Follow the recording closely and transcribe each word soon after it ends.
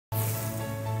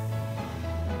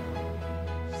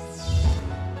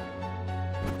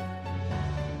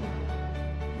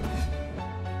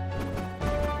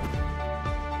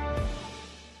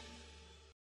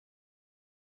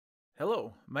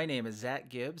Hello, my name is Zach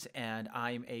Gibbs, and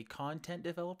I'm a content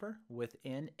developer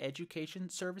within education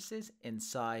services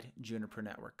inside Juniper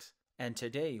Networks. And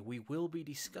today we will be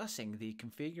discussing the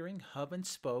configuring hub and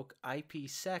spoke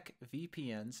IPsec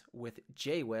VPNs with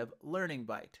J-Web Learning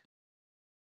Byte.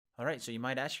 Alright, so you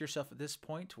might ask yourself at this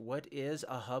point, what is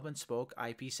a hub and spoke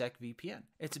IPsec VPN?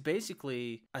 It's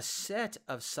basically a set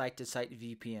of site-to-site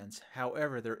VPNs.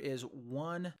 However, there is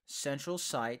one central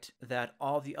site that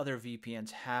all the other VPNs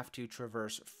have to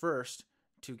traverse first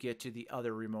to get to the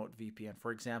other remote VPN.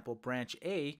 For example, branch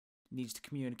A needs to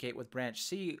communicate with branch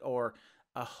C, or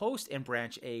a host in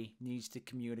branch A needs to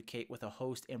communicate with a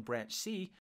host in branch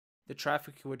C. The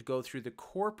traffic would go through the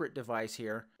corporate device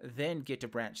here, then get to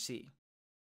branch C.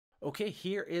 Okay,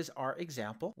 here is our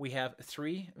example. We have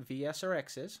three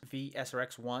VSRXs,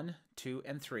 VSRX 1, 2,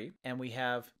 and 3, and we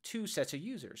have two sets of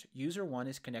users. User 1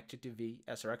 is connected to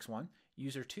VSRX 1,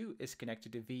 user 2 is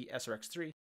connected to VSRX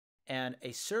 3, and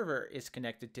a server is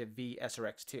connected to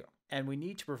VSRX 2. And we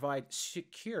need to provide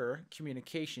secure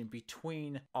communication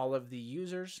between all of the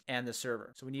users and the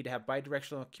server. So we need to have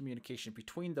bidirectional communication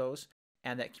between those,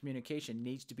 and that communication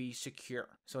needs to be secure.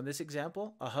 So in this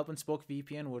example, a hub and spoke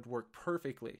VPN would work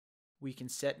perfectly. We can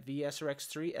set VSRX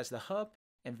 3 as the hub,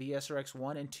 and VSRX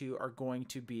 1 and 2 are going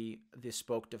to be the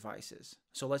spoke devices.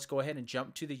 So let's go ahead and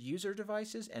jump to the user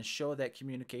devices and show that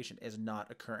communication is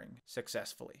not occurring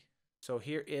successfully. So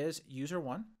here is user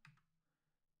 1,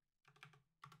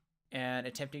 and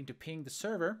attempting to ping the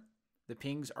server, the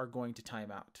pings are going to time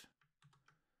out.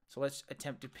 So let's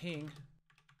attempt to ping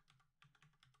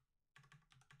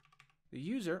the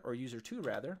user, or user 2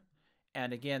 rather,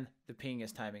 and again, the ping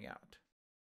is timing out.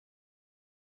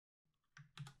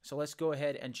 So let's go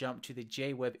ahead and jump to the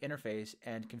J-Web interface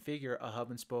and configure a hub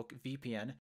and spoke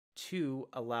VPN to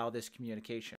allow this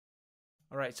communication.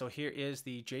 All right, so here is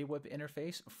the J-Web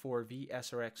interface for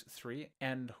VSRX 3,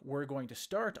 and we're going to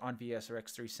start on VSRX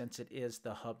 3 since it is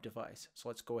the hub device. So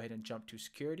let's go ahead and jump to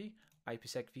security,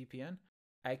 IPsec VPN,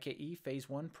 IKE phase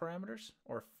 1 parameters,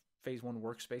 or phase 1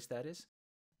 workspace that is.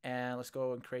 And let's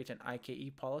go and create an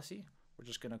IKE policy. We're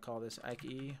just going to call this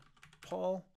IKE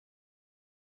pol.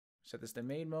 Set this to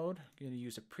main mode. I'm going to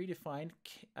use a predefined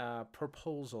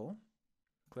proposal.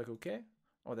 Click OK.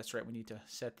 Oh, that's right. We need to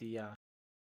set the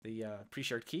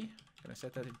pre-shared key. I'm going to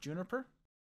set that to Juniper.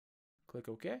 Click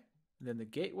OK. And then the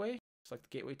gateway. Select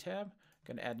the gateway tab. I'm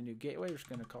going to add a new gateway. We're just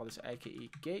going to call this IKE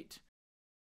gate.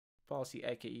 Policy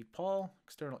IKE pol.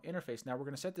 External interface. Now we're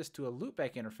going to set this to a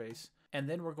loopback interface. And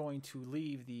then we're going to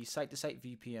leave the site-to-site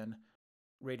VPN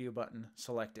radio button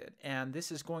selected, and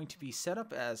this is going to be set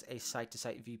up as a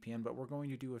site-to-site VPN, but we're going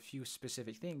to do a few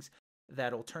specific things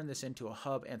that'll turn this into a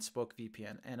hub and spoke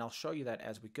VPN, and I'll show you that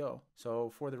as we go.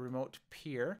 So for the remote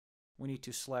peer, we need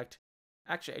to select,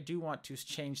 actually I do want to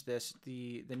change this,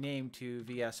 the name to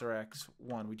VSRX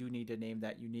 1. We do need to name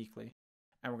that uniquely,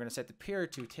 and we're going to set the peer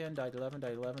to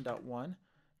 10.11.11.1. Going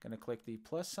to click the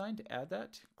plus sign to add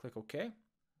that, click OK,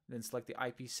 then select the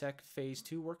IPsec phase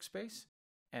 2 workspace,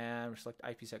 and select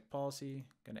IPsec policy.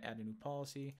 Going to add a new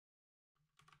policy.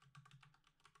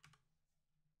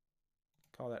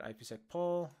 Call that IPsec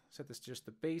pol. Set this just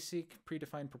the basic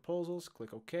predefined proposals.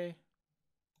 Click OK.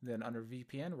 Then under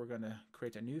VPN, we're going to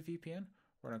create a new VPN.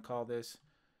 We're going to call this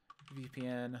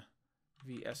VPN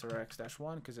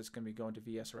VSRX-1 because it's going to be going to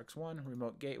VSRX1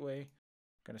 remote gateway.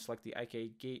 Going to select the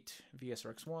IK gate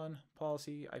VSRX1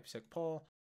 policy IPsec pol.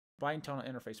 Bind tunnel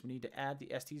interface. We need to add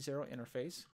the ST0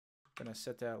 interface. Going to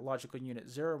set the logical unit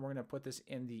 0. We're going to put this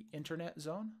in the internet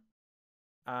zone.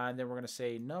 And then we're going to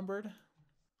say numbered. I'm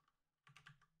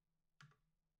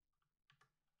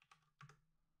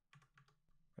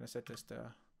going to set this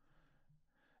to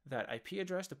that IP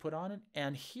address to put on it.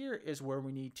 And here is where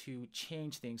we need to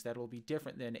change things that will be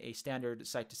different than a standard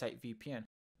site-to-site VPN.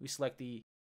 We select the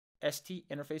ST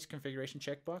interface configuration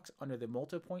checkbox under the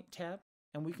multi-point tab,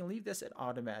 and we can leave this at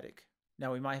automatic.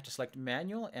 Now we might have to select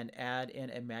manual and add in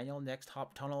a manual next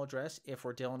hop tunnel address if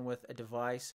we're dealing with a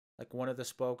device like one of the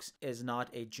spokes is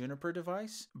not a Juniper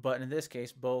device, but in this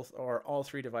case both or all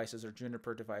three devices are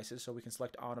Juniper devices, so we can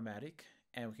select automatic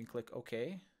and we can click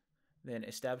OK. Then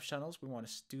establish tunnels, we want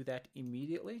to do that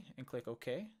immediately and click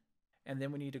OK. And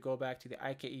then we need to go back to the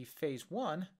IKE phase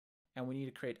 1 and we need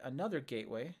to create another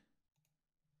gateway.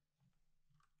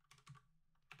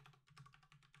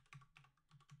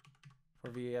 For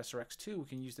VSRX 2, we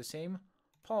can use the same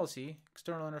policy.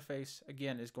 External interface,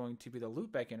 again, is going to be the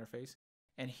loopback interface.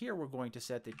 And here we're going to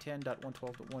set the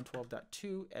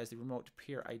 10.112.112.2 as the remote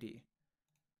peer ID.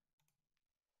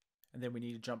 And then we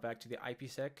need to jump back to the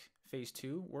IPsec phase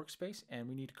 2 workspace, and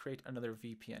we need to create another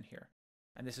VPN here.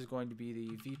 And this is going to be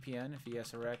the VPN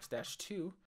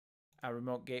VSRX-2 Our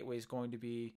remote gateway is going to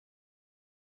be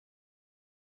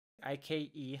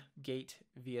IKE gate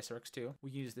vSRX2.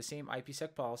 We use the same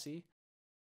IPsec policy,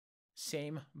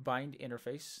 same bind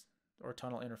interface, or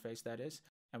tunnel interface that is,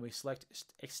 and we select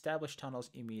establish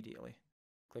tunnels immediately.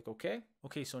 Click OK.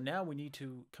 Okay, so now we need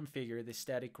to configure the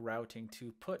static routing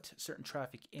to put certain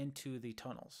traffic into the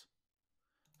tunnels.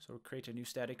 So we'll create a new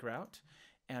static route,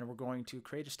 and we're going to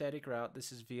create a static route.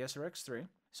 This is vSRX3.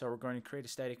 So we're going to create a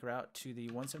static route to the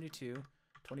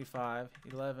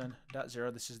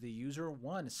 172.25.11.0. This is the user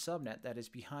 1 subnet that is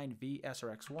behind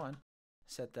vSRX1.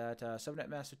 Set that subnet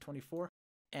mask to 24.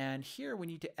 And here we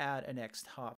need to add a next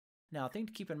hop. Now, a thing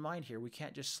to keep in mind here, we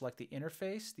can't just select the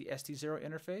interface, the ST0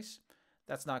 interface.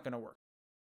 That's not going to work.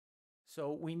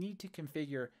 So we need to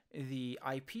configure the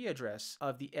IP address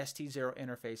of the ST0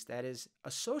 interface that is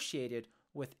associated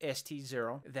with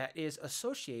ST0 that is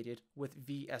associated with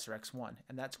vSRX1,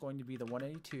 and that's going to be the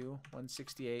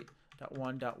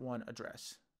 192.168.1.1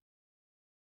 address.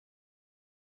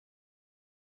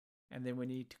 And then we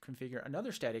need to configure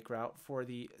another static route for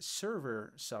the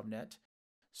server subnet.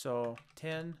 So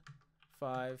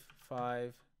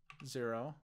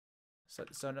 10.5.5.0, set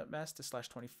the subnet mask to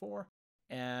 /24,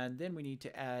 and then we need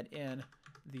to add in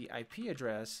the IP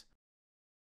address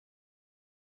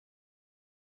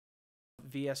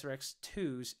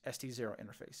vSRX2's ST0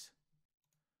 interface.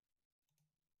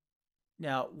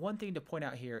 Now, one thing to point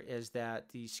out here is that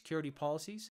the security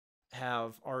policies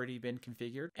have already been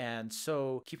configured, and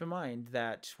so keep in mind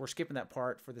that we're skipping that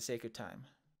part for the sake of time.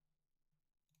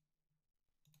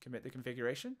 Commit the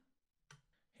configuration.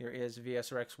 Here is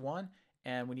vSRX1,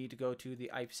 and we need to go to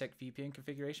the IPsec VPN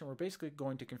configuration. We're basically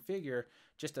going to configure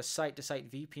just a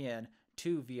site-to-site VPN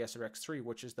to vSRX3,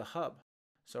 which is the hub.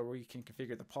 So we can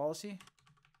configure the policy.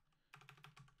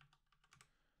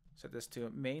 Set this to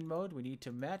main mode. We need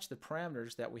to match the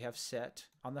parameters that we have set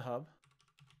on the hub.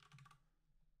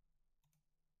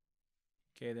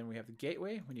 Okay, then we have the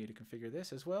gateway. We need to configure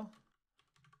this as well.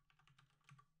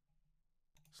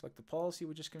 Select the policy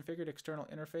we just configured, external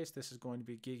interface. This is going to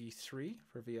be GIGI3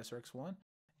 for vSRX1.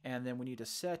 And then we need to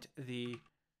set the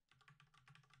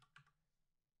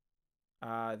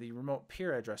remote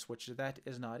peer address, which that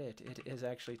is not it. It is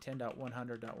actually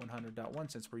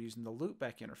 10.100.100.1 since we're using the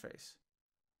loopback interface.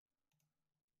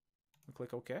 We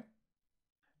click OK.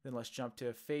 Then let's jump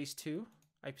to phase 2,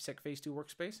 IPsec phase 2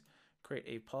 workspace. Create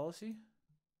a policy.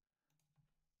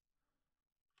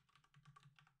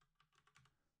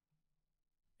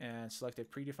 And select a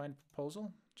predefined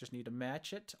proposal. Just need to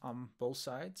match it on both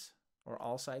sides, or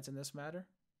all sides in this matter.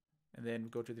 And then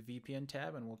go to the VPN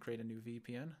tab and we'll create a new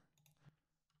VPN.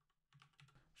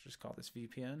 Let's just call this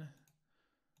VPN.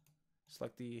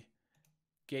 Select the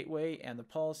gateway and the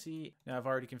policy. Now I've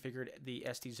already configured the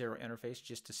ST0 interface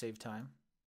just to save time.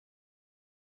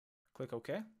 Click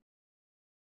OK.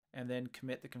 And then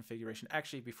commit the configuration.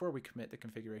 Actually, before we commit the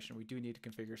configuration, we do need to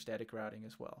configure static routing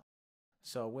as well.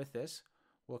 So with this,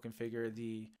 we'll configure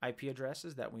the IP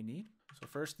addresses that we need. So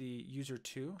first the user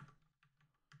 2.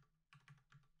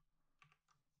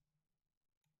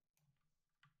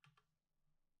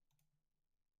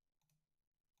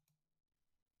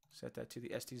 Set that to the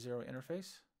ST0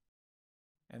 interface.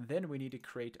 And then we need to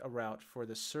create a route for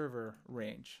the server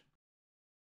range.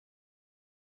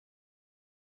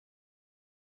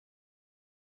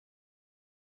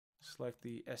 Select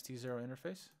the ST0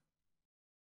 interface.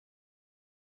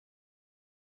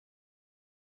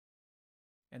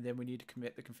 And then we need to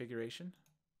commit the configuration.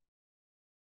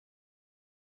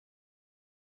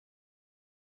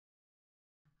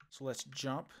 So let's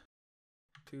jump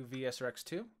to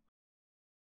vSRX2.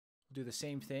 Do the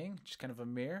same thing, just kind of a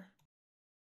mirror.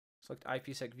 Select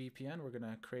IPsec VPN. We're going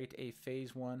to create a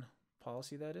phase 1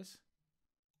 policy, that is.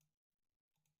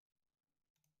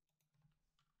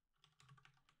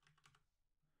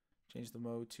 Change the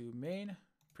mode to main.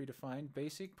 Predefined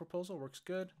basic proposal works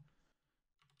good.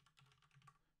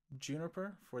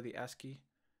 Juniper for the ASCII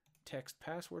text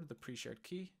password, the pre-shared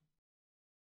key.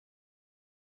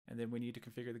 And then we need to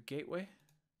configure the gateway.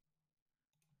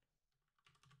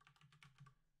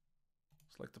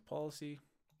 Select the policy,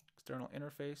 external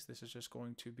interface. This is just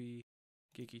going to be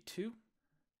GIGI2.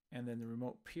 And then the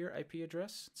remote peer IP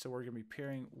address. So we're going to be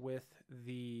peering with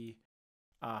the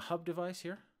hub device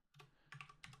here.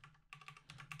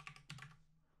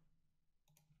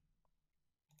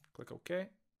 Click OK.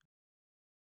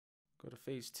 Go to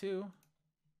phase 2,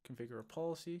 configure a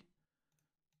policy.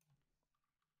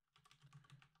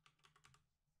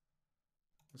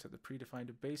 Let's set the predefined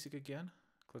to basic again.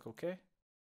 Click OK.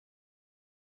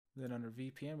 Then under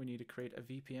VPN, we need to create a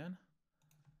VPN.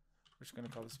 We're just going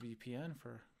to call this VPN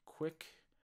for quick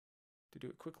to do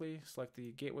it quickly, select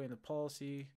the gateway and the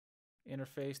policy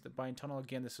interface, the bind tunnel.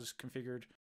 Again, this was configured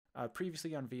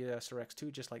previously on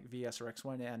VSRX2, just like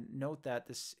VSRX1, and note that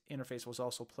this interface was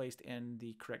also placed in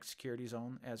the correct security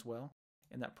zone as well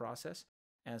in that process.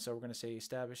 And so we're going to say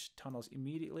establish tunnels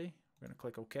immediately. We're going to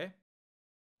click OK.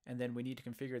 And then we need to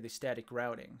configure the static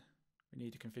routing. We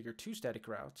need to configure 2 static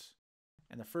routes.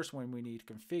 And the first one we need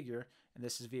to configure, and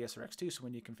this is VSRX2, so we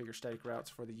need to configure static routes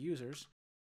for the users.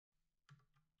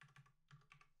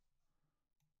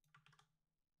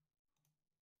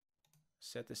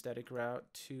 Set the static route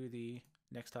to the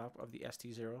next hop of the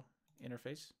ST0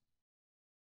 interface.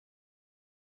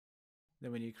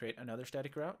 Then we need to create another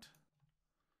static route.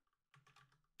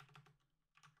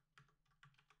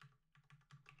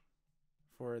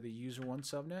 For the user 1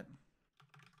 subnet.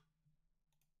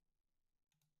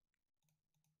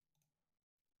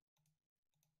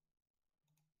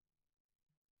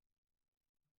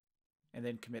 And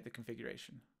then commit the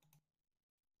configuration.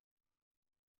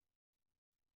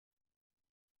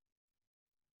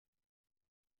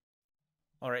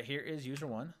 All right, here is user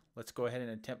 1. Let's go ahead and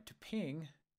attempt to ping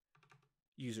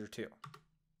user 2.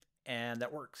 And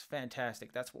that works.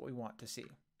 Fantastic. That's what we want to see.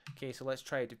 Okay, so let's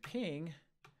try to ping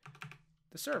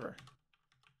the server.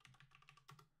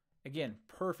 Again,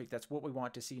 perfect. That's what we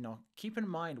want to see. Now, keep in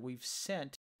mind, we've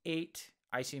sent 8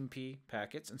 ICMP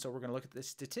packets, and so we're going to look at the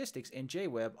statistics in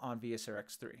J-Web on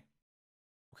VSRX3.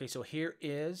 Okay, so here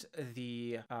is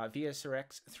the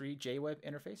VSRX3 J-Web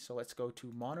interface. So let's go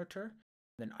to monitor,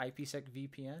 then IPsec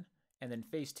VPN, and then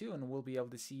phase 2, and we'll be able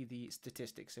to see the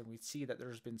statistics. And we see that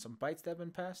there's been some bytes that have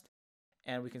been passed,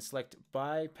 and we can select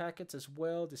by packets as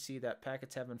well to see that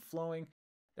packets have been flowing.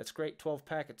 That's great, 12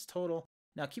 packets total.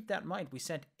 Now keep that in mind, we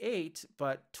sent 8,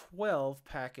 but 12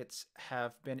 packets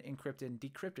have been encrypted and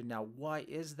decrypted. Now why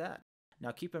is that?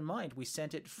 Now keep in mind, we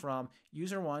sent it from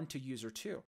user 1 to user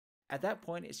 2. At that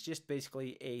point, it's just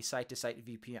basically a site-to-site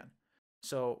VPN.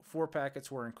 So 4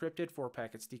 packets were encrypted, 4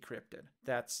 packets decrypted.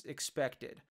 That's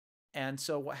expected. And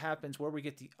so what happens, where we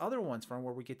get the other ones from,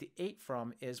 where we get the 8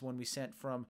 from, is when we sent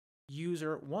from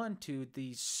user 1 to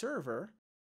the server.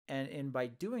 And by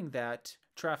doing that,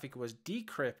 traffic was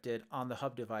decrypted on the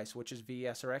hub device, which is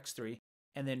VSRX3,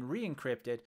 and then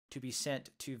re-encrypted to be sent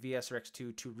to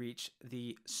VSRX2 to reach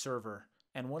the server.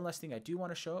 And one last thing I do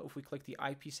want to show, if we click the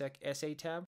IPsec SA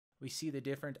tab, we see the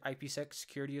different IPsec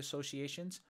security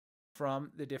associations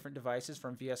from the different devices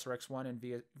from VSRX1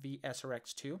 and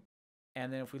VSRX2.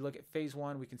 And then if we look at phase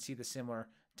 1, we can see the similar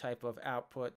type of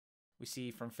output we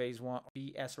see from phase 1,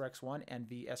 VSRX1 and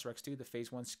VSRX2, the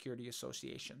phase 1 security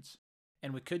associations.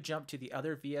 And we could jump to the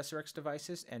other VSRX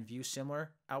devices and view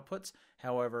similar outputs.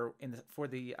 However, for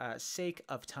the sake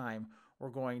of time, we're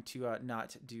going to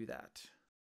not do that.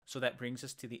 So that brings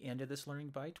us to the end of this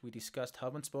learning byte. We discussed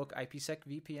hub and spoke IPsec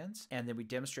VPNs, and then we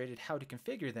demonstrated how to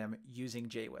configure them using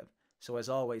J-Web. So as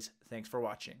always, thanks for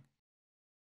watching.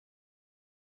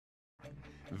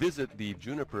 Visit the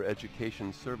Juniper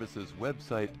Education Services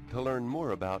website to learn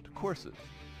more about courses.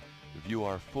 View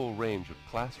our full range of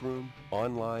classroom,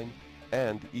 online,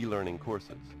 and e-learning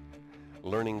courses.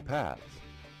 Learning paths,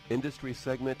 industry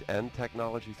segment and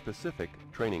technology-specific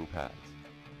training paths.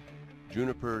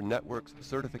 Juniper Network's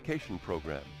certification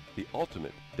program, the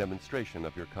ultimate demonstration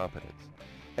of your competence.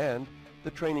 And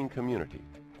the training community,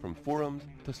 from forums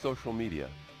to social media.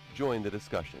 Join the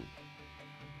discussion.